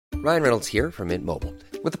Ryan Reynolds here from Mint Mobile.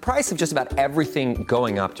 With the price of just about everything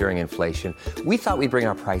going up during inflation, we thought we'd bring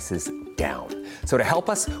our prices down. So to help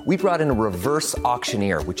us, we brought in a reverse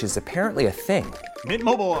auctioneer, which is apparently a thing. Mint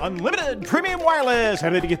Mobile Unlimited Premium Wireless.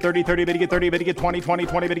 How to get 30, 30, how to get 30, how to get 20, 20,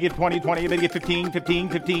 20, how to get 20, 20, how to get 15, 15,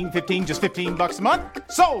 15, 15, just $15 a month?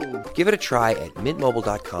 Sold! Give it a try at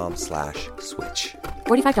mintmobile.com/switch.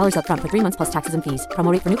 $45 up front for 3 months plus taxes and fees.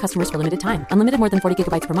 Promo rate for new customers for limited time. Unlimited more than 40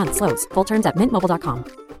 gigabytes per month. Slows full terms at mintmobile.com.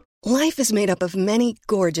 Life is made up of many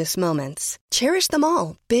gorgeous moments. Cherish them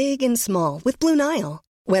all, big and small, with Blue Nile.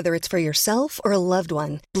 Whether it's for yourself or a loved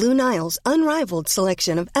one, Blue Nile's unrivaled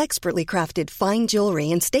selection of expertly crafted fine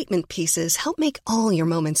jewelry and statement pieces help make all your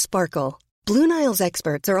moments sparkle. Blue Nile's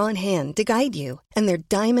experts are on hand to guide you, and their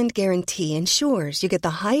diamond guarantee ensures you get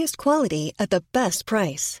the highest quality at the best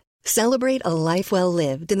price. Celebrate a life well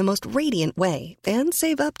lived in the most radiant way and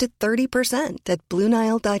save up to 30% at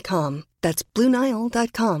BlueNile.com. That's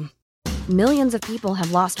BlueNile.com. Millions of people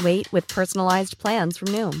have lost weight with personalized plans from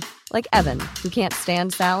Noom. Like Evan, who can't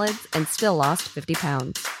stand salads and still lost 50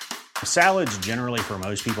 pounds. Salads generally for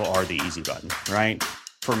most people are the easy button, right?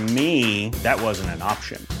 For me, that wasn't an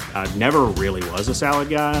option. I never really was a salad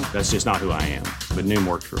guy. That's just not who I am. But Noom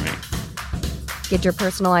worked for me. Get your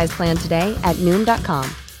personalized plan today at Noom.com.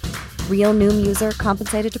 Real Noom user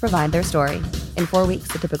compensated to provide their story. In 4 weeks,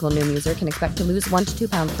 the typical Noom user can expect to lose 1 to 2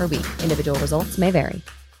 pounds per week. Individual results may vary.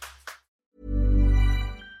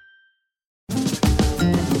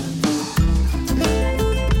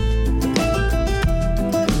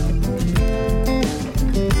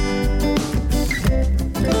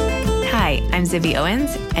 Hi, I'm Zibby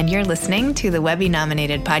Owens, and you're listening to the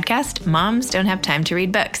Webby-nominated podcast, Moms Don't Have Time to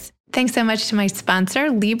Read Books. Thanks so much to my sponsor,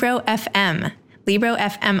 Libro FM. Libro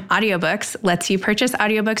FM Audiobooks lets you purchase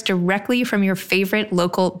audiobooks directly from your favorite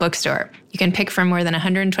local bookstore. You can pick from more than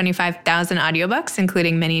 125,000 audiobooks,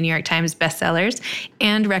 including many New York Times bestsellers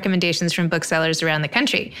and recommendations from booksellers around the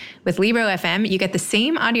country. With Libro FM, you get the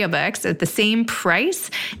same audiobooks at the same price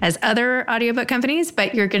as other audiobook companies,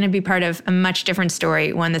 but you're going to be part of a much different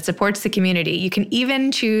story, one that supports the community. You can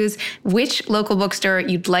even choose which local bookstore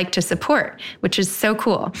you'd like to support, which is so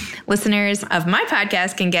cool. Listeners of my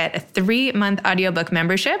podcast can get a 3-month audiobook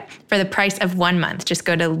membership for the price of 1 month. Just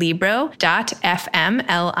go to libro.fm,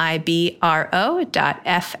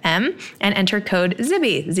 libro.fm, and enter code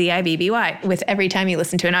ZIBBY, Z-I-B-B-Y. With every time you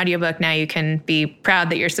listen to an audiobook, now you can be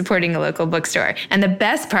proud that you're supporting a local bookstore. And the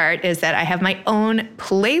best part is that I have my own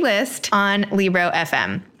playlist on Libro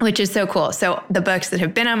FM, which is so cool. So the books that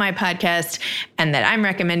have been on my podcast and that I'm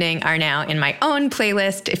recommending are now in my own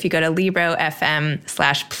playlist. If you go to Libro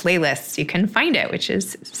FM/playlists, you can find it, which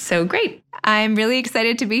is so great. I'm really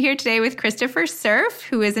excited to be here today with Christopher Surf,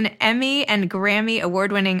 who is an Emmy and Grammy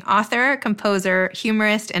award-winning author, composer,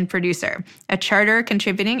 humorist, and producer, a charter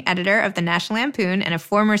contributing editor of the National Lampoon and a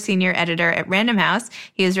former senior editor at Random House.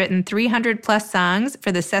 He has written 300-plus songs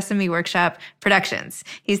for the Sesame Workshop Productions.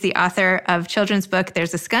 He's the author of children's book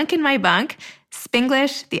There's a Skunk in My Bunk,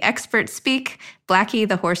 Spanglish, The Experts Speak, Blackie,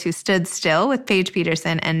 the Horse Who Stood Still with Paige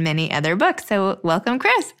Peterson, and many other books. So welcome,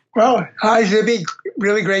 Chris. Well, hi, Zibby.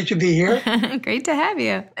 Really great to be here. Great to have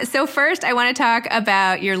you. So first, I want to talk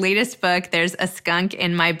about your latest book, There's a Skunk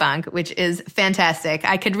in My Bunk, which is fantastic.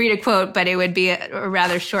 I could read a quote, but it would be a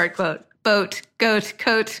rather short quote. Boat, goat,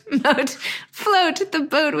 coat, moat, float. The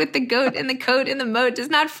boat with the goat and the coat in the moat does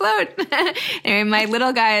not float. Anyway, my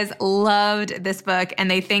little guys loved this book,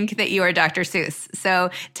 and they think that you are Dr. Seuss. So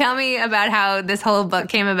tell me about how this whole book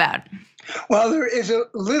came about. Well, there is a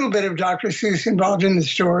little bit of Dr. Seuss involved in the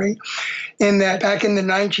story, in that back in the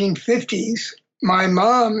 1950s, my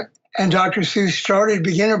mom and Dr. Seuss started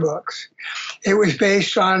beginner books. It was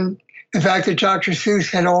based on the fact that Dr.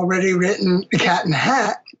 Seuss had already written The Cat in the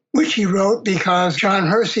Hat, which he wrote because John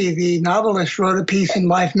Hersey, the novelist, wrote a piece in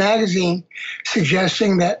Life magazine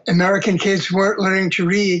suggesting that American kids weren't learning to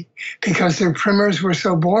read because their primers were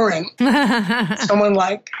so boring. Someone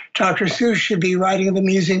like Dr. Seuss should be writing them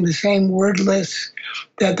using the same word lists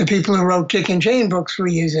that the people who wrote Dick and Jane books were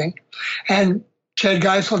using. And Ted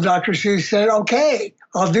Geisel, Dr. Seuss, said, okay,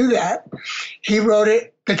 I'll do that. He wrote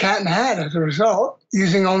it, The Cat in the Hat, as a result,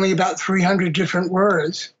 using only about 300 different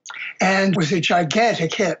words, and was a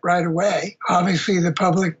gigantic hit right away. Obviously, the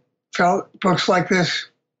public felt books like this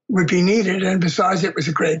would be needed, and besides, it was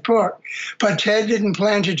a great book. But Ted didn't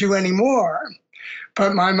plan to do any more.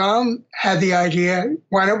 But my mom had the idea,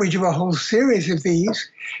 why don't we do a whole series of these?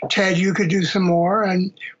 Ted, you could do some more,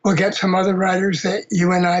 and we'll get some other writers that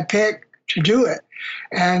you and I pick to do it.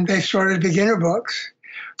 And they started beginner books.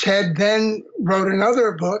 Ted then wrote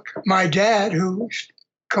another book. My dad, who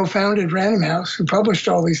co-founded Random House, who published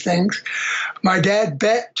all these things, my dad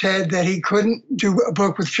bet Ted that he couldn't do a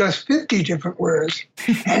book with just 50 different words.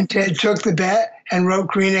 And Ted took the bet and wrote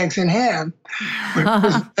Green Eggs and Ham, which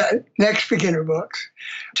was the next beginner books.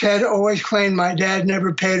 Ted always claimed my dad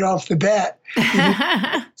never paid off the bet. He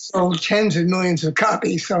sold tens of millions of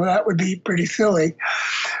copies, so that would be pretty silly.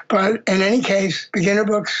 But in any case, beginner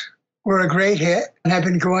books were a great hit and have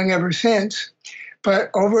been going ever since.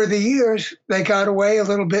 But over the years, they got away a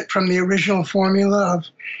little bit from the original formula of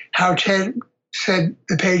how Ted said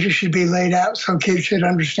the pages should be laid out so kids should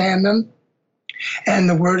understand them, and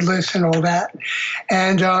the word lists and all that.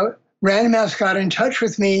 And Random House got in touch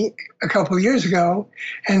with me a couple of years ago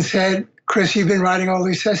and said, Chris, you've been writing all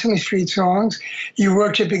these Sesame Street songs. You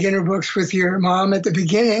worked at Beginner Books with your mom at the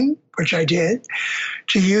beginning, which I did.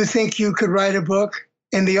 Do you think you could write a book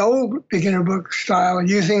in the old beginner book style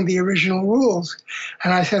using the original rules?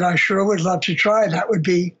 And I said, I sure would love to try. That would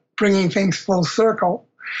be bringing things full circle.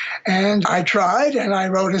 And I tried, and I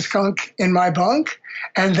wrote a skunk in my bunk,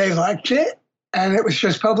 and they liked it. And it was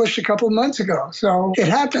just published a couple of months ago. So it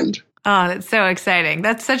happened. Oh, that's so exciting.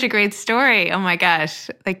 That's such a great story. Oh my gosh.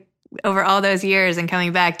 Like over all those years and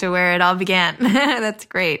coming back to where it all began. That's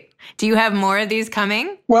great. Do you have more of these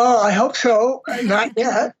coming? Well, I hope so. Not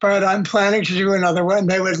yet, but I'm planning to do another one.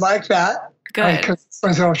 They would like that. Good. Because it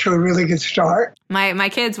was off to a really good start. My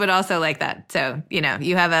kids would also like that. So,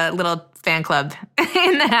 you have a little fan club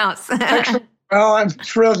in the house. Excellent. Well, I'm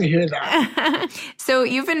thrilled to hear that. So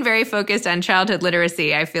you've been very focused on childhood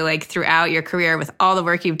literacy, I feel like, throughout your career with all the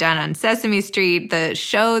work you've done on Sesame Street, the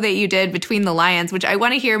show that you did Between the Lions, which I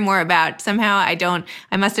want to hear more about. Somehow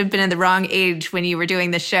I must have been in the wrong age when you were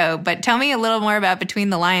doing the show. But tell me a little more about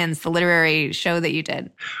Between the Lions, the literary show that you did.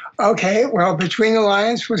 Okay, well, Between the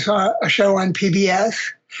Lions was a show on PBS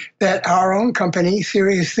that our own company,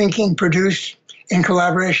 Serious Thinking, produced in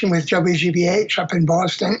collaboration with WGBH up in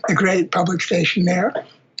Boston, a great public station there.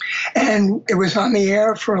 And it was on the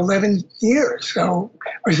air for 11 years, so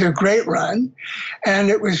it was a great run. And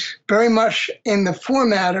it was very much in the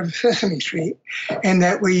format of Sesame Street, in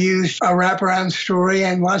that we used a wraparound story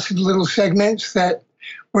and lots of little segments that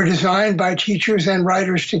were designed by teachers and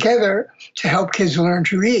writers together to help kids learn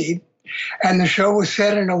to read. And the show was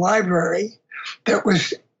set in a library that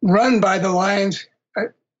was run by the Lions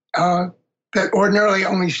that ordinarily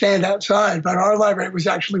only stand outside, but our library was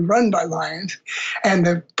actually run by Lions. And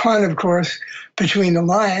the pun, of course, Between the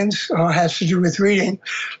Lions has to do with reading.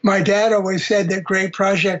 My dad always said that great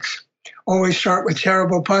projects always start with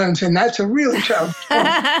terrible puns, and that's a really terrible pun.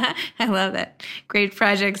 I love that. Great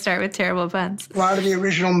projects start with terrible puns. A lot of the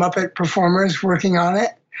original Muppet performers working on it,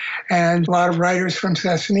 and a lot of writers from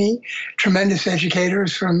Sesame, tremendous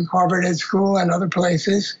educators from Harvard Ed School and other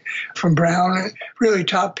places, from Brown, and really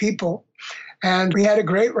top people. And we had a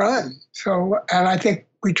great run. So, and I think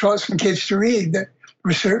we taught some kids to read. The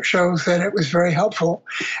research shows that it was very helpful.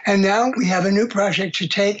 And now we have a new project to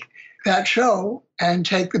take that show and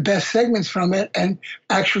take the best segments from it and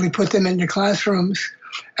actually put them into classrooms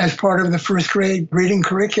as part of the first grade reading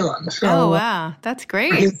curriculum. So, oh, wow. That's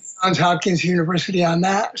great. Johns Hopkins University on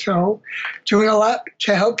that. So doing a lot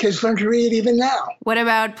to help kids learn to read even now. What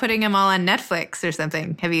about putting them all on Netflix or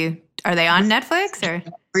something? Are they on Netflix or?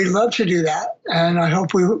 We'd love to do that, and I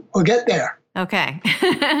hope we will get there. Okay.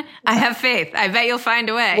 I have faith. I bet you'll find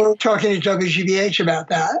a way. We're talking to WGBH about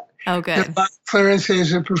that. Oh, good. There's a lot of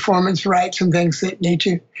clearances of performance rights and things that need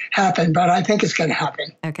to happen, but I think it's going to happen.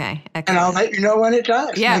 Okay. Excellent. And I'll let you know when it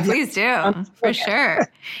does. Yeah, maybe please do. For sure.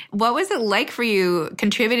 What was it like for you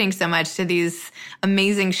contributing so much to these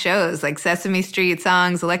amazing shows like Sesame Street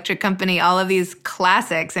Songs, Electric Company, all of these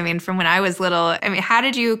classics? I mean, from when I was little, how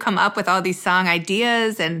did you come up with all these song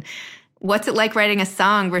ideas? And what's it like writing a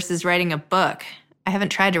song versus writing a book? I haven't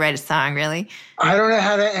tried to write a song, really. I don't know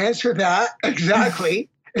how to answer that exactly.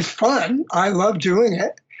 It's fun. I love doing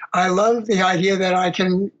it. I love the idea that I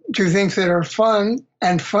can do things that are fun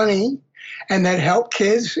and funny and that help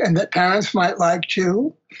kids and that parents might like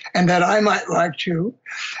to and that I might like to.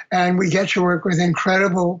 And we get to work with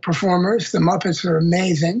incredible performers. The Muppets are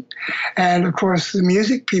amazing. And, of course, the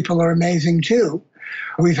music people are amazing, too.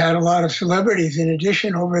 We've had a lot of celebrities in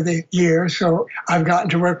addition over the years, so I've gotten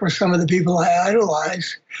to work with some of the people I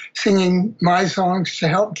idolize, singing my songs to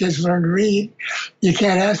help kids learn to read. You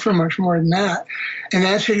can't ask for much more than that. In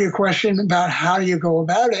answer to your question about how you go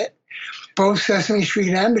about it, both Sesame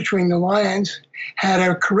Street and Between the Lions had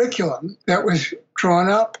a curriculum that was drawn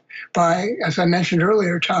up by, as I mentioned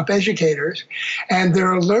earlier, top educators. And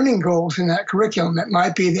there are learning goals in that curriculum. It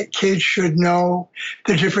might be that kids should know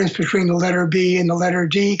the difference between the letter B and the letter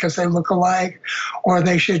D because they look alike, or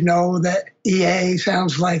they should know that EA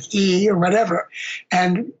sounds like E or whatever.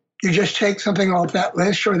 And you just take something off that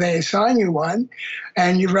list, or they assign you one,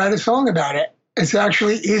 and you write a song about it. It's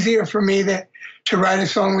actually easier for me to write a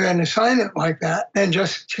song with an assignment like that than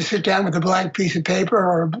just to sit down with a blank piece of paper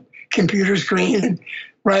or a computer screen and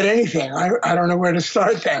write anything. I don't know where to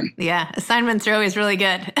start then. Yeah, assignments are always really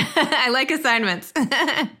good. I like assignments.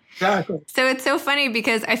 Exactly. So it's so funny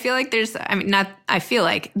because I feel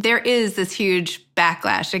like there is this huge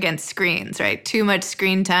backlash against screens, right? Too much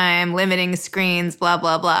screen time, limiting screens, blah,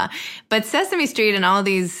 blah, blah. But Sesame Street and all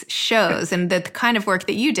these shows and the kind of work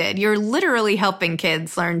that you did, you're literally helping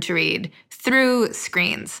kids learn to read through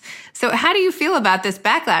screens. So how do you feel about this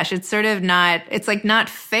backlash? It's sort of not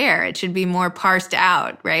fair. It should be more parsed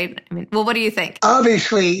out, right? I mean, well, what do you think?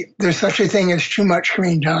 Obviously, there's such a thing as too much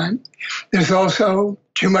screen time. There's also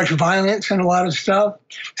too much violence and a lot of stuff.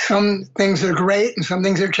 Some things are great and some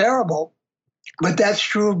things are terrible. But that's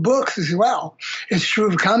true of books as well. It's true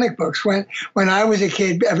of comic books. When I was a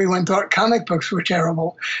kid, everyone thought comic books were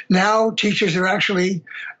terrible. Now teachers are actually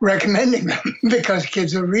recommending them because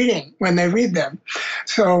kids are reading when they read them.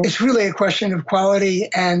 So it's really a question of quality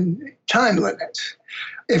and time limits.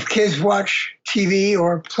 If kids watch TV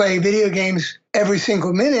or play video games every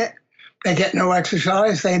single minute, they get no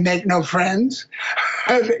exercise, they make no friends.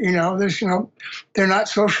 They're not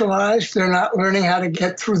socialized, they're not learning how to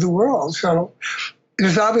get through the world. So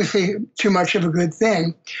there's obviously too much of a good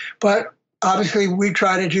thing. But obviously we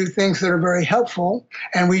try to do things that are very helpful,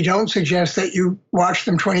 and we don't suggest that you watch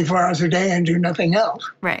them 24 hours a day and do nothing else.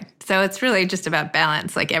 Right. So it's really just about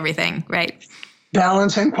balance, like everything, right?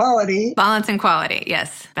 Balance and quality. Balance and quality,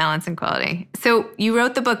 yes. Balance and quality. So you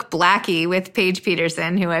wrote the book Blackie with Paige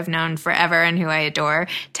Peterson, who I've known forever and who I adore.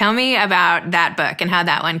 Tell me about that book and how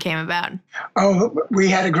that one came about. Oh, we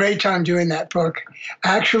had a great time doing that book.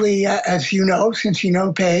 Actually, as you know, since you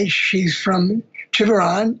know Paige, she's from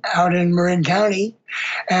Tiburon out in Marin County.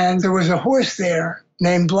 And there was a horse there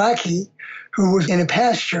named Blackie who was in a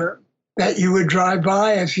pasture that you would drive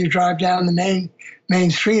by as you drive down the main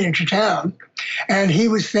street into town. And he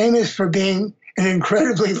was famous for being an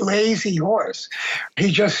incredibly lazy horse.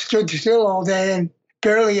 He just stood still all day and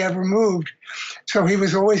barely ever moved. So he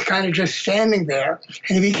was always kind of just standing there.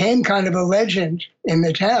 And he became kind of a legend in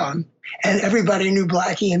the town. And everybody knew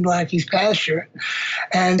Blackie and Blackie's pasture.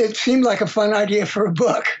 And it seemed like a fun idea for a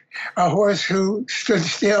book, a horse who stood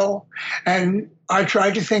still. And I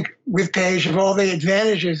tried to think with Paige of all the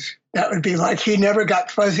advantages that would be like. He never got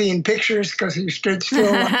fuzzy in pictures because he stood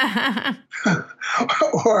still.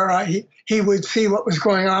 Or he would see what was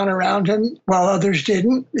going on around him while others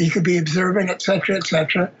didn't. He could be observant, et cetera, et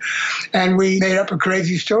cetera. And we made up a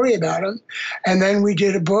crazy story about him. And then we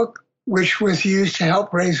did a book which was used to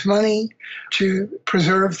help raise money to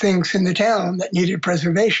preserve things in the town that needed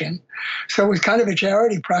preservation. So it was kind of a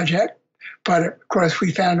charity project. But of course,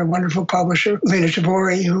 we found a wonderful publisher, Lena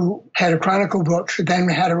Tabori, who had a Chronicle Books, and then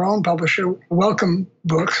had her own publisher, Welcome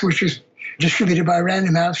Books, which is distributed by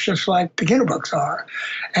Random House, just like beginner books are.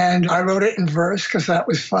 And I wrote it in verse because that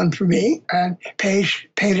was fun for me. And Paige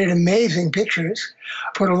painted amazing pictures,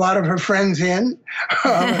 put a lot of her friends in,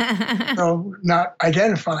 so not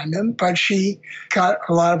identifying them, but she got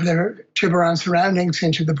a lot of their Tiburon surroundings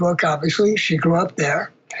into the book, obviously. She grew up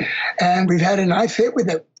there. And we've had a nice hit with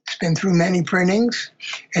it. It's been through many printings.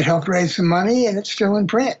 It helped raise some money, and it's still in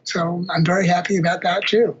print. So I'm very happy about that,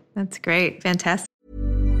 too. That's great. Fantastic.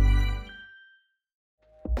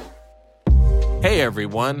 Hey,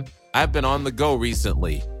 everyone. I've been on the go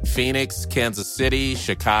recently. Phoenix, Kansas City,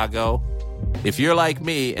 Chicago. If you're like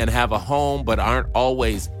me and have a home but aren't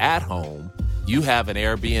always at home, you have an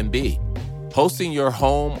Airbnb. Hosting your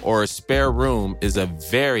home or a spare room is a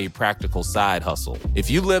very practical side hustle. If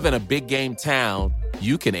you live in a big game town,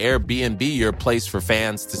 you can Airbnb your place for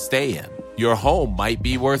fans to stay in. Your home might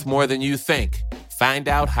be worth more than you think. Find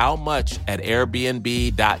out how much at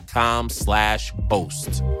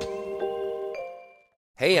airbnb.com/host.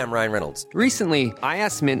 Hey, I'm Ryan Reynolds. Recently, I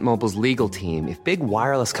asked Mint Mobile's legal team if big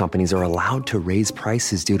wireless companies are allowed to raise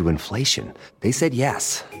prices due to inflation. They said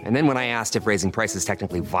yes. And then when I asked if raising prices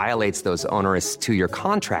technically violates those onerous 2-year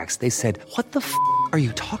contracts, they said, "What the f*** are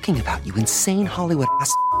you talking about, you insane Hollywood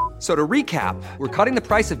ass f- So to recap, we're cutting the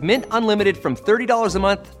price of Mint Unlimited from $30 a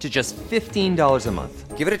month to just $15 a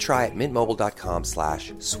month. Give it a try at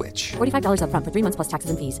mintmobile.com/switch. $45 up front for 3 months plus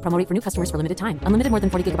taxes and fees. Promo rate for new customers for limited time. Unlimited more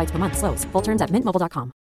than 40 gigabytes per month. Slows full terms at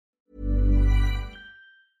mintmobile.com.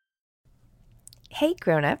 Hey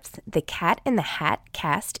grown-ups, the Cat in the Hat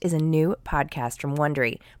cast is a new podcast from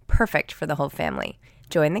Wondery, perfect for the whole family.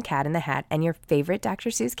 Join the Cat in the Hat and your favorite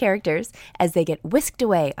Dr. Seuss characters as they get whisked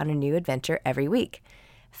away on a new adventure every week.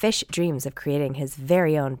 Fish dreams of creating his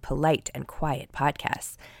very own polite and quiet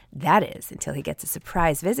podcasts. That is, until he gets a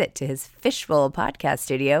surprise visit to his Fishbowl podcast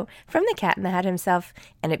studio from the Cat in the Hat himself,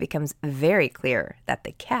 and it becomes very clear that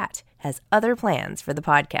the cat has other plans for the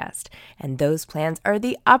podcast, and those plans are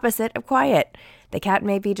the opposite of quiet. The cat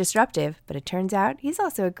may be disruptive, but it turns out he's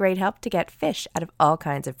also a great help to get Fish out of all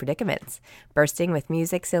kinds of predicaments. Bursting with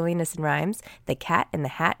music, silliness, and rhymes, the Cat in the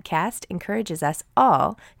Hat cast encourages us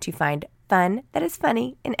all to find fun that is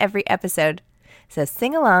funny in every episode. So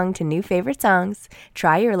sing along to new favorite songs,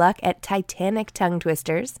 try your luck at Titanic tongue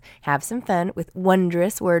twisters, have some fun with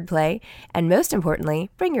wondrous wordplay, and most importantly,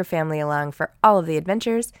 bring your family along for all of the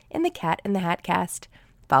adventures in the Cat in the Hat cast.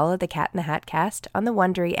 Follow the Cat in the Hat cast on the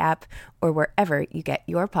Wondery app or wherever you get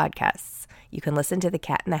your podcasts. You can listen to the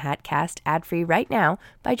Cat in the Hat cast ad-free right now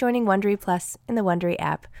by joining Wondery Plus in the Wondery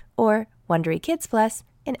app or Wondery Kids Plus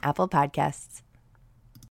in Apple Podcasts.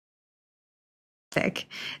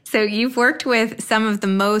 So you've worked with some of the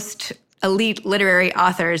most elite literary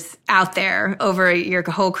authors out there over your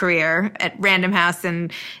whole career at Random House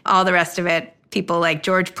and all the rest of it. People like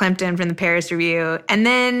George Plimpton from the Paris Review. And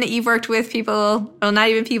then you've worked with people, well, not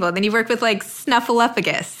even people. Then you've worked with like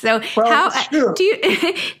Snuffleupagus. So do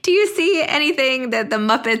you see anything that the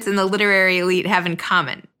Muppets and the literary elite have in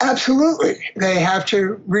common? Absolutely. They have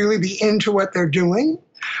to really be into what they're doing.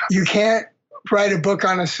 You can't write a book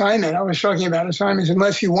on assignment. I was talking about assignments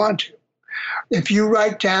unless you want to. If you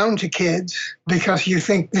write down to kids because you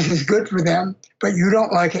think this is good for them, but you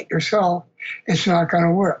don't like it yourself, it's not going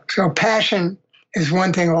to work. So passion is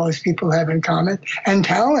one thing all these people have in common, and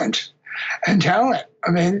talent.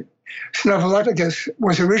 I mean, Snuffleupagus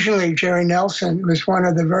was originally Jerry Nelson, who was one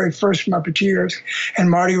of the very first Muppeteers,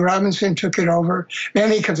 and Marty Robinson took it over,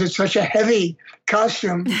 mainly because it's such a heavy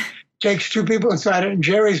costume. Takes two people inside it, and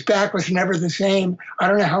Jerry's back was never the same. I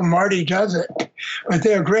don't know how Marty does it, but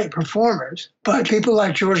they're great performers. But people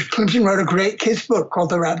like George Plimpton wrote a great kids book called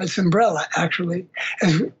The Rabbit's Umbrella, actually,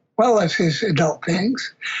 as well as his adult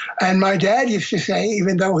things. And my dad used to say,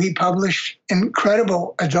 even though he published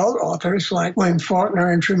incredible adult authors like William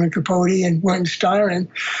Faulkner and Truman Capote and William Styron,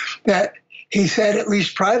 that he said, at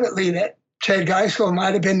least privately, that Ted Geisel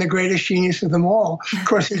might have been the greatest genius of them all. Of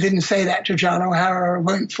course, he didn't say that to John O'Hara or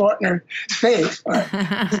William Faulkner's face, but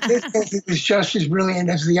he did think he was just as brilliant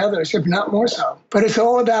as the others, if not more so. But it's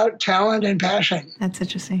all about talent and passion. That's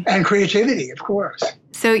interesting. And creativity, of course.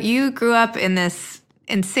 So you grew up in this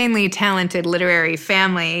insanely talented literary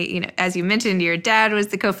family. You know, as you mentioned, your dad was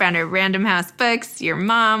the co-founder of Random House Books, your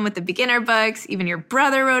mom with the beginner books, even your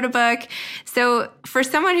brother wrote a book. So for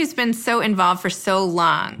someone who's been so involved for so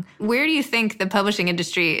long, where do you think the publishing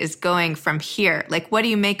industry is going from here? Like, what do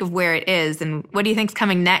you make of where it is, and what do you think is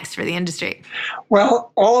coming next for the industry?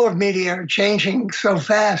 Well, all of media are changing so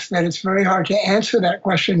fast that it's very hard to answer that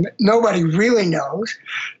question. Nobody really knows.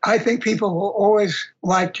 I think people will always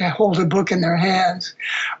like to hold a book in their hands.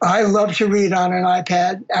 I love to read on an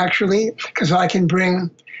iPad, actually, because I can bring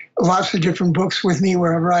lots of different books with me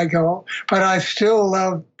wherever I go. But I still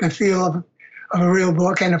love the feel of a real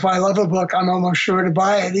book. And if I love a book, I'm almost sure to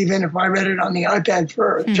buy it, even if I read it on the iPad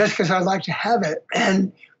first, just because I like to have it.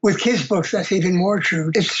 And with kids' books, that's even more true.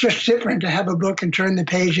 It's just different to have a book and turn the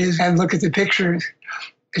pages and look at the pictures.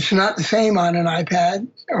 It's not the same on an iPad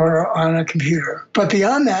or on a computer. But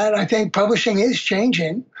beyond that, I think publishing is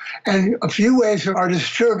changing. And a few ways are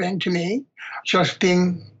disturbing to me, just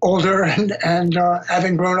being older and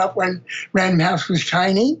having grown up when Random House was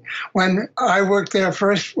tiny. When I worked there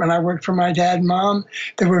first, when I worked for my dad and mom,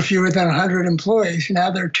 there were fewer than 100 employees.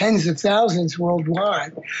 Now there are tens of thousands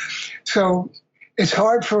worldwide. So it's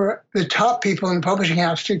hard for the top people in the publishing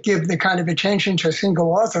house to give the kind of attention to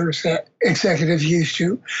single authors that executives used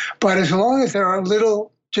to. But as long as there are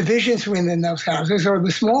little divisions within those houses, or the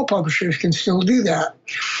small publishers can still do that.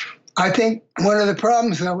 I think one of the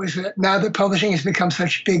problems, though, is that now that publishing has become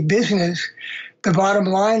such big business, the bottom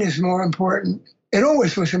line is more important. It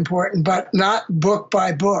always was important, but not book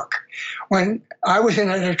by book. When I was an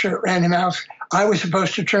editor at Random House, I was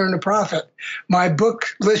supposed to turn a profit. My book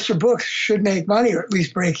list of books should make money, or at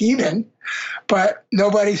least break even, but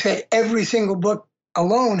nobody said every single book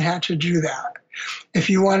alone had to do that. If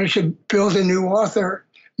you wanted to build a new author,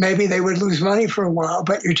 maybe they would lose money for a while,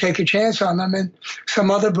 but you take a chance on them, and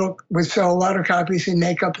some other book would sell a lot of copies and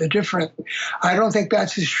make up the difference. I don't think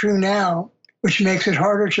that's as true now, which makes it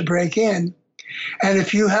harder to break in. And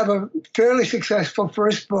if you have a fairly successful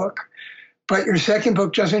first book, but your second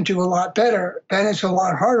book doesn't do a lot better, then it's a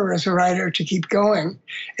lot harder as a writer to keep going.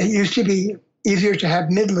 It used to be easier to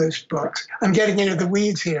have mid-list books. I'm getting into the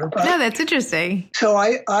weeds here. But no, that's interesting. So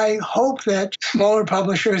I hope that smaller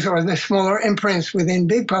publishers or the smaller imprints within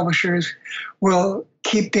big publishers will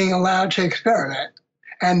keep being allowed to experiment.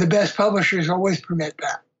 And the best publishers always permit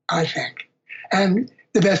that, I think. And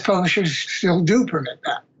the best publishers still do permit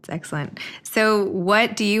that. That's excellent. So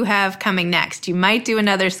what do you have coming next? You might do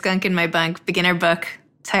another Skunk in My Bunk beginner book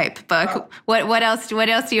type book. What else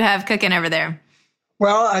do you have cooking over there?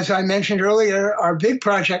 Well, as I mentioned earlier, our big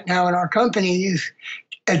project now in our company is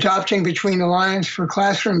adopting Between the Lines for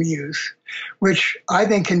classroom use, which I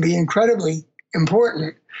think can be incredibly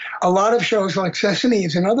important. A lot of shows like Sesame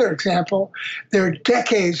is another example. There are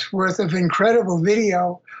decades worth of incredible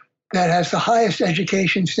video that has the highest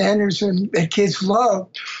education standards and that kids love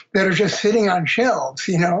that are just sitting on shelves,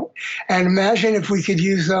 you know. And imagine if we could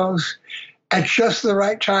use those at just the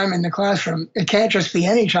right time in the classroom. It can't just be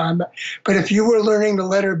any time, but if you were learning the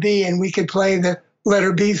letter B and we could play the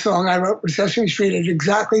letter B song I wrote for Sesame Street at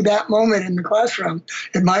exactly that moment in the classroom,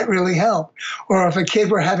 it might really help. Or if a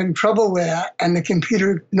kid were having trouble with that and the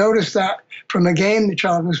computer noticed that from a game the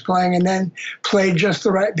child was playing and then played just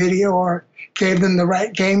the right video or gave them the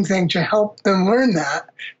right game thing to help them learn that,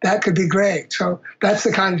 that could be great. So that's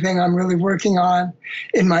the kind of thing I'm really working on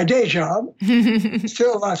in my day job.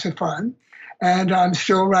 Still lots of fun. And I'm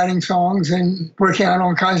still writing songs and working on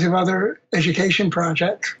all kinds of other education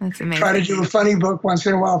projects. That's amazing. Try to do a funny book once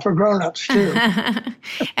in a while for grown-ups, too.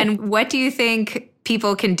 And what do you think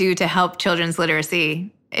people can do to help children's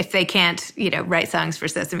literacy if they can't, write songs for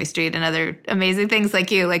Sesame Street and other amazing things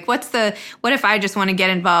like you? Like, what if I just want to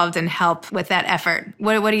get involved and help with that effort?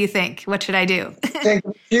 What do you think? What should I do? I think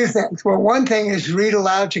a few things. Well, one thing is read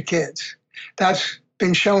aloud to kids. That's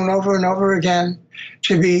been shown over and over again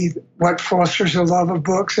to be what fosters a love of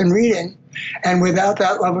books and reading. And without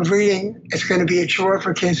that love of reading, it's going to be a chore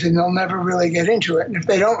for kids and they'll never really get into it. And if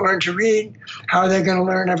they don't learn to read, how are they going to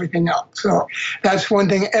learn everything else? So that's one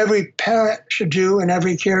thing every parent should do and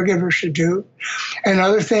every caregiver should do.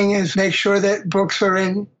 Another thing is make sure that books are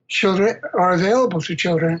available to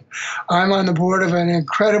children. I'm on the board of an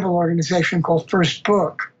incredible organization called First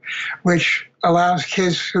Book, which allows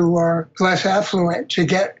kids who are less affluent to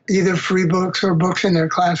get either free books or books in their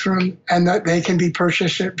classroom, and that they can be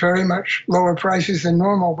purchased at very much lower prices than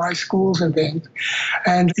normal by schools and things.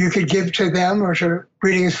 And you could give to them, or to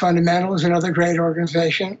Reading is Fundamental is another great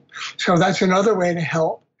organization. So that's another way to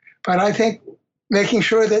help. But I think making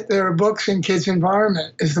sure that there are books in kids'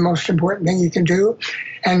 environment is the most important thing you can do,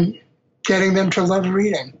 and getting them to love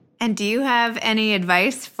reading. And do you have any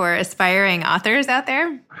advice for aspiring authors out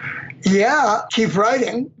there? Yeah, keep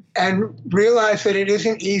writing and realize that it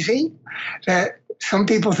isn't easy, that some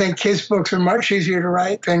people think kids' books are much easier to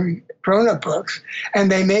write than grown-up books,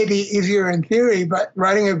 and they may be easier in theory, but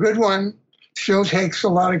writing a good one still takes a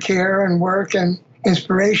lot of care and work and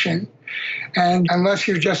inspiration. And unless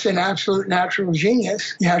you're just an absolute natural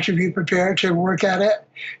genius, you have to be prepared to work at it,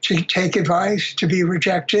 to take advice, to be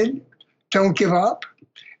rejected. Don't give up.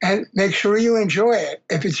 And make sure you enjoy it.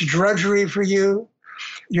 If it's drudgery for you,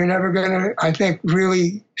 you're never going to, I think,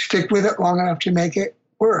 really stick with it long enough to make it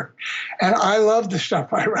work. And I love the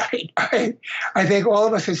stuff I write. I think all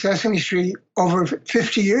of us at Sesame Street, over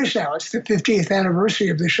 50 years now, it's the 50th anniversary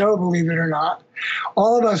of the show, believe it or not,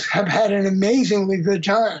 all of us have had an amazingly good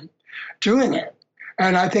time doing it.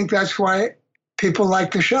 And I think that's why people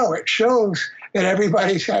like the show. It shows that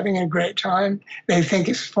everybody's having a great time. They think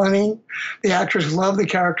it's funny. The actors love the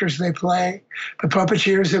characters they play. The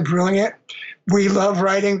puppeteers are brilliant. We love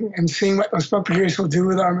writing and seeing what those puppeteers will do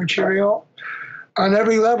with our material. On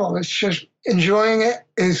every level, it's just enjoying it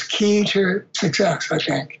is key to success, I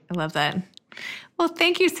think. I love that. Well,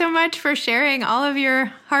 thank you so much for sharing all of your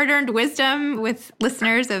hard-earned wisdom with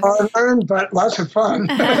listeners. Hard-earned, but lots of fun.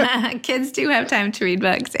 Kids do have time to read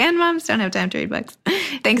books, and moms don't have time to read books.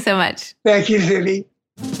 Thanks so much. Thank you, Zibby.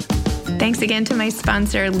 Thanks again to my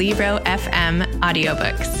sponsor, Libro FM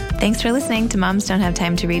Audiobooks. Thanks for listening to Moms Don't Have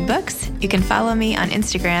Time to Read Books. You can follow me on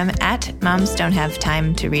Instagram at Moms Don't Have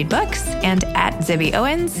Time to Read Books and at Zibby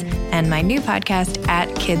Owens, and my new podcast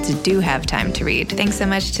at Kids Do Have Time to Read. Thanks so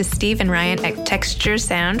much to Steve and Ryan at Texture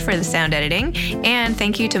Sound for the sound editing, and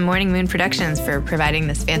thank you to Morning Moon Productions for providing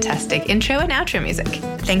this fantastic intro and outro music.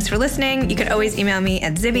 Thanks for listening. You could always email me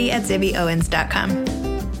at zibby@zibbyowens.com.